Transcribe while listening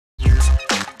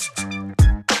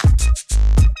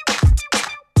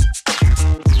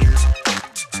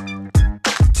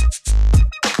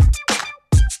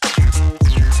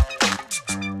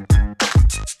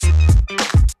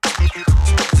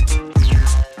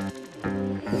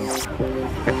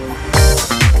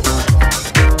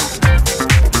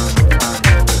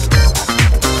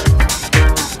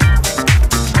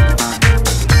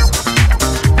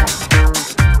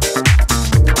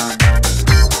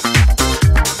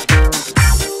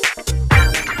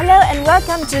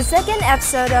Welcome to the second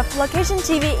episode of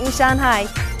LocationTV in Shanghai.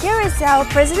 Here is our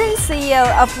President and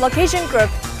CEO of Location Group,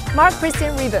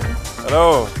 Marc-Christian Riebe.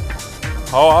 Hello,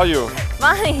 how are you?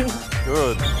 Fine.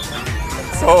 Good.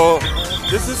 So,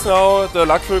 this is now the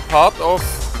luxury part of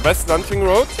West Nanjing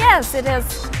Road. Yes, it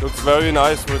is. Looks very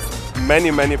nice with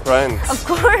many brands. Of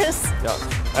course. Yeah.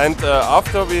 And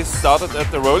after we started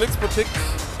at the Rolex boutique,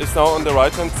 is now on the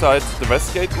right hand side the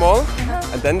Westgate Mall.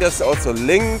 And then there's also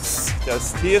Lynx,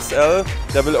 there's TSL,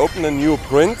 they will open a new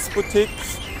Prince boutique.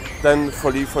 Then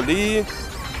Folie,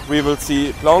 we will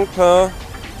see Blanc,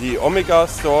 the Omega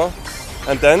store.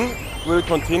 And then we'll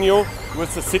continue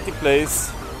with the City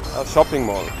Place shopping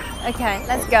mall. Okay,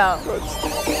 let's go. Good.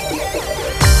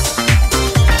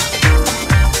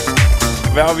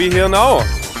 Where are we here now?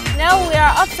 Now we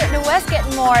are opposite the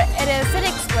Westgate Mall. It is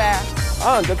Citic Square.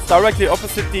 And that's directly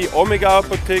opposite the Omega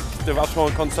boutique, the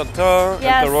Vacheron Constantin, Yes.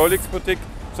 and the Rolex boutique.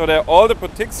 So there are all the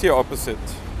boutiques here opposite.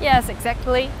 Yes,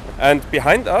 exactly. And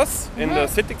behind us, in the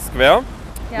Citic Square,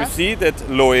 we Yes. see that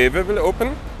Loewe will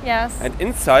open. Yes. And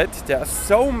inside there are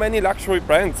so many luxury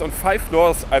brands. On 5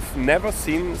 floors, I've never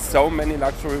seen so many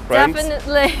luxury brands.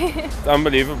 Definitely. It's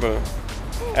unbelievable.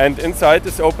 And inside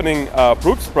is opening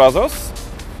Brooks Brothers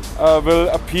will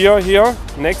appear here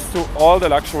next to all the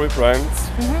luxury brands.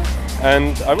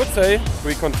 And I would say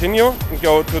we continue and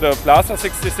go to the Plaza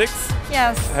 66.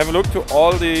 Yes. Have a look to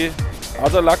all the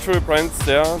other luxury brands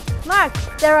there. Mark,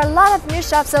 there are a lot of new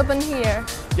shops open here.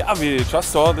 Yeah, we just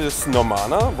saw this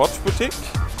Normana watch boutique.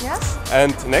 Yes.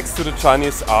 And next to the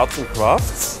Chinese arts and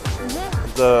crafts,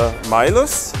 the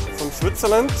Milos from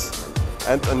Switzerland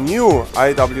and a new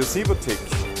IWC boutique.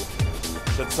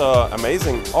 That's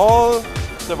amazing. All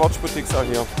the watch boutiques are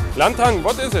here. Lantang,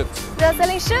 what is it? They're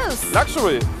selling shoes.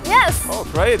 Luxury. Yes. Oh,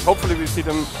 great. Hopefully we see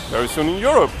them very soon in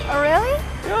Europe. Oh, really?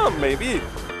 Yeah, maybe.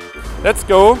 Let's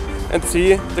go and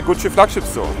see the Gucci flagship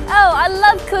store. Oh, I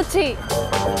love Gucci.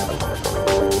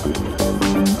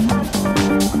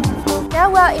 Now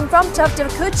we're in front of the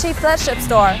Gucci flagship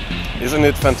store. Isn't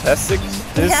it fantastic?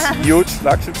 This Yeah. huge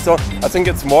flagship store. I think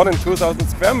it's more than 2,000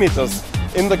 square meters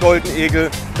in the Golden Eagle,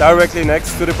 directly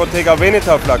next to the Bottega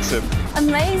Veneta flagship.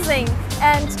 Amazing.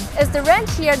 And is the rent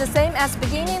here the same as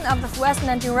beginning of the West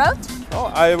Nanjing Road?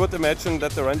 Oh, I would imagine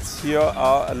that the rents here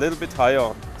are a little bit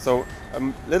higher. So a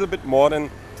little bit more than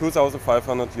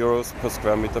 2,500 euros per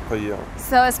square meter per year.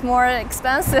 So it's more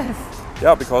expensive.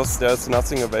 Yeah, because there's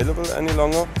nothing available any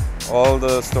longer. All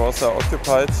the stores are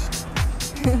occupied.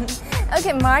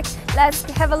 Okay, Mark, let's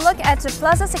have a look at the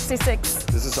Plaza 66.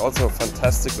 This is also a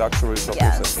fantastic luxury shopping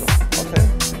Yes. center. Okay.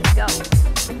 Go.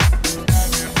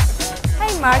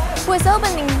 Hey Mark, who is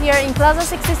opening here in Plaza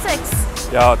 66?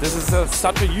 Yeah, this is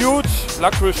such a huge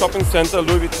luxury shopping center.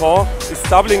 Louis Vuitton is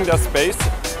doubling their space.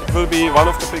 It will be one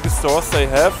of the biggest stores they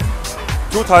have.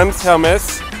 2 times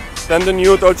Hermes, then the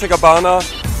new Dolce & Gabbana.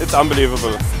 It's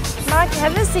unbelievable. Mark,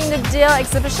 have you seen the Dior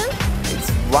exhibition?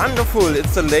 It's wonderful.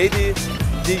 It's a Lady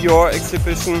Dior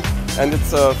exhibition and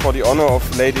it's for the honor of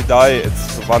Lady Di.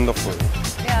 It's wonderful.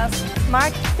 Yes.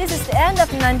 Mark, this is the end of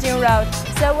Nanjing Road.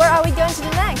 So where are we going to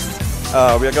the next?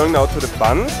 We are going now to the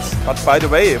Bund. But by the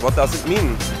way, what does it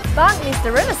mean? Bund means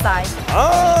the riverside.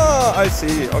 Ah, I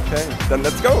see. Okay, then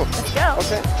let's go. Let's go.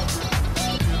 Okay.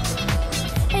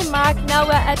 Hey Mark, now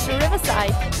we're at the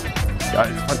riverside. Yeah,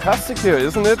 it's fantastic here,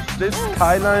 isn't it? This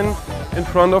skyline in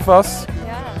front of us.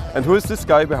 Yeah. And who is this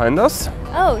guy behind us?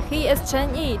 Oh, he is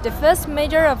Chen Yi, the first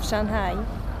mayor of Shanghai.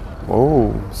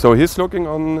 Oh, so he's looking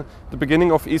on the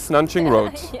beginning of East Nanjing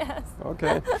Road. Yes.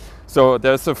 Okay. So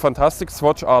there's a fantastic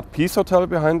Swatch Art Peace Hotel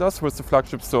behind us with the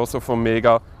flagship stores of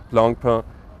Omega, Blanc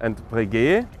and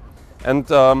Breguet. And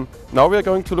now we're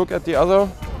going to look at the other,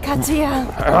 Cartier.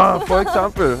 for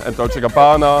example, and Dolce &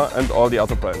 Gabbana and all the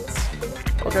other brands.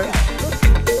 Okay.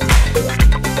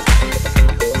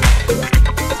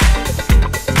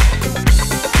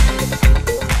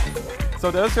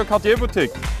 So there's your Cartier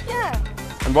boutique. Yeah.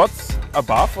 And what's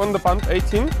above on the Bund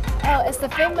 18? Oh, it's the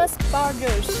famous Bar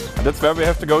Rouge. And that's where we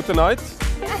have to go tonight?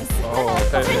 Yes. Oh,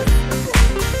 okay.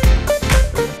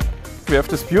 We have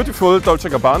this beautiful Dolce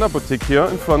 & Gabbana boutique here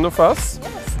in front of us.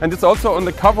 Yes. And it's also on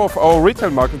the cover of our retail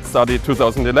market study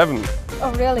 2011.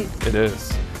 Oh, really? It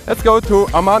is. Let's go to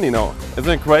Armani now.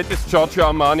 Isn't it great, this Giorgio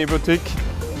Armani boutique?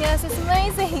 Yes, it's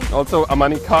amazing. Also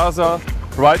Armani Casa,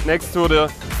 right next to the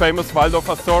famous Waldorf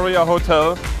Astoria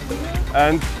hotel.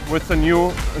 And with the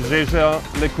new Jaeger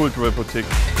Le Coultre boutique.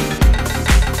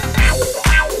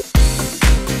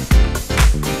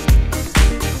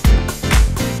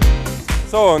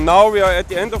 So now we are at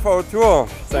the end of our tour.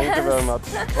 Thank you very much.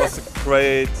 It was a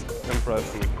great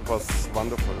impression. It was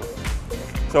wonderful.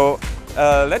 So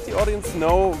let the audience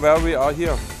know where we are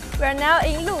here. We're now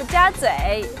in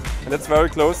Lujiazui. And it's very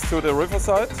close to the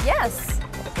riverside? Yes.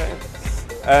 Okay.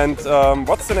 And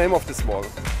what's the name of this mall?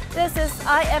 This is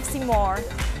IFC Mall.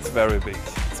 It's very big.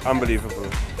 It's unbelievable.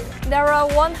 There are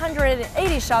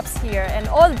 180 shops here and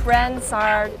all the brands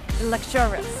are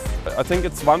luxurious. I think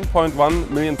it's 1.1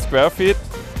 million square feet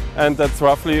and that's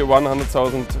roughly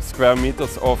 100,000 square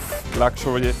meters of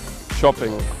luxury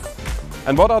shopping.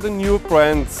 And what are the new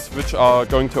brands which are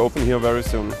going to open here very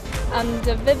soon?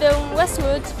 The Vivian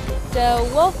Westwood, the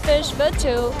Wolfish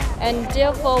Virtue and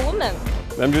Deal for Women.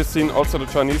 Then we've seen also the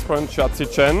Chinese brand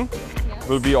Xiaoxichen.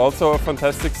 Will be also a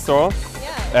fantastic store.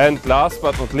 Yeah. And last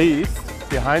but not least,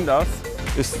 behind us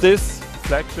is this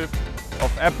flagship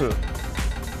of Apple.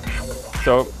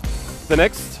 So the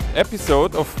next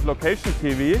episode of Location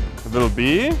TV will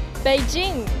be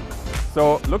Beijing.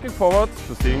 So looking forward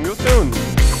to seeing you soon.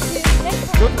 See you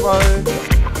next time. Goodbye.